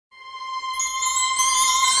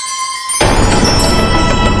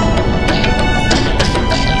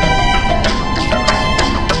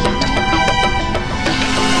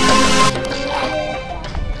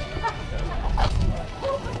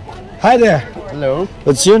Hi there. Hello.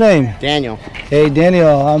 What's your name? Daniel. Hey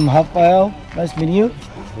Daniel, I'm Rafael. Nice meeting you.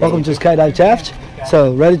 Welcome to Skydive Taft.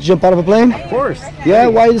 So, ready to jump out of a plane? Of course. Yeah,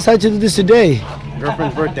 why you decided to do this today?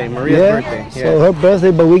 Girlfriend's birthday, Maria's birthday. Yeah. So her birthday,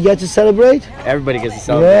 but we get to celebrate? Everybody gets to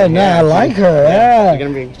celebrate. Yeah, I like her. Yeah.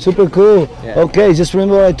 Gonna be super cool. Yeah. Okay, just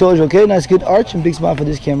remember what I told you, okay? Nice, good arch and big smile for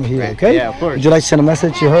this camera here, okay? Yeah, of course. Would you like to send a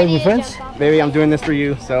message to her and your friends? Baby, I'm doing this for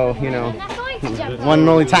you, so, you know, one and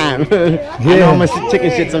only time. I know I'm a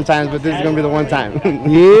chicken shit sometimes, but this is gonna be the one time.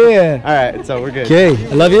 Yeah. All right, so we're good. Okay,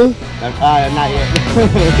 I love you. Not yet.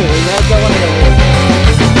 That's all I wanna go.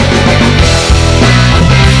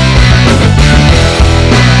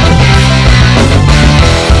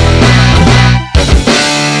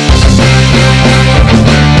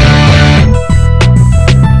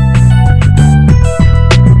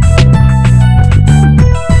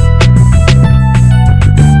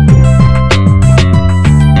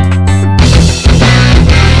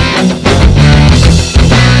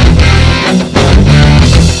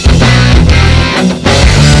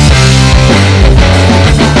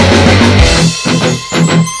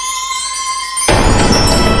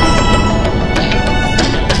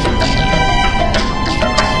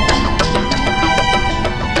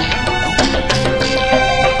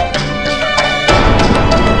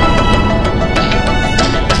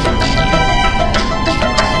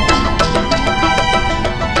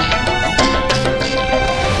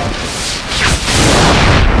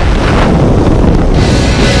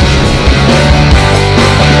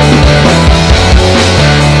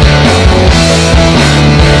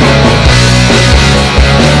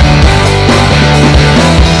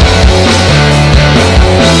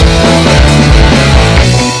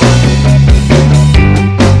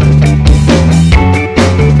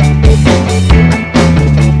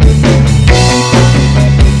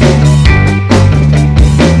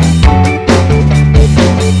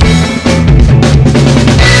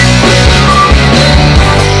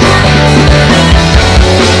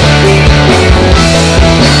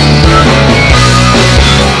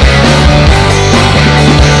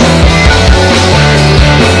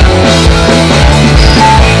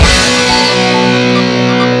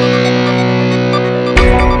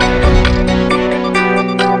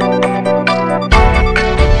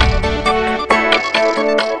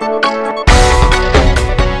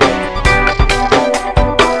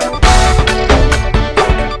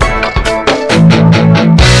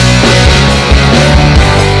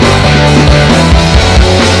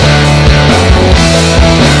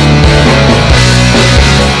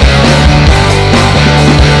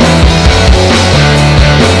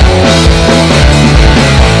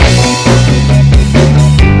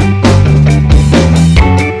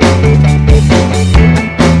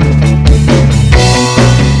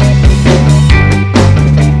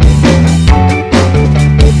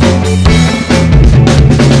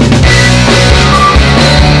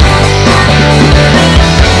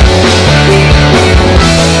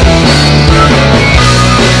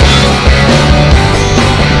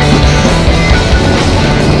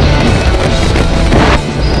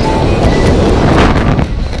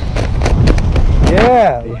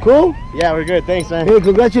 Cool? Yeah, we're good. Thanks, man. Hey,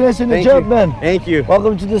 congratulations on the jump, man. Thank you.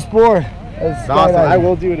 Welcome to the sport. It's awesome. I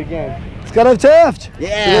will do it again. Skydive Taft.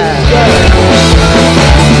 Yeah.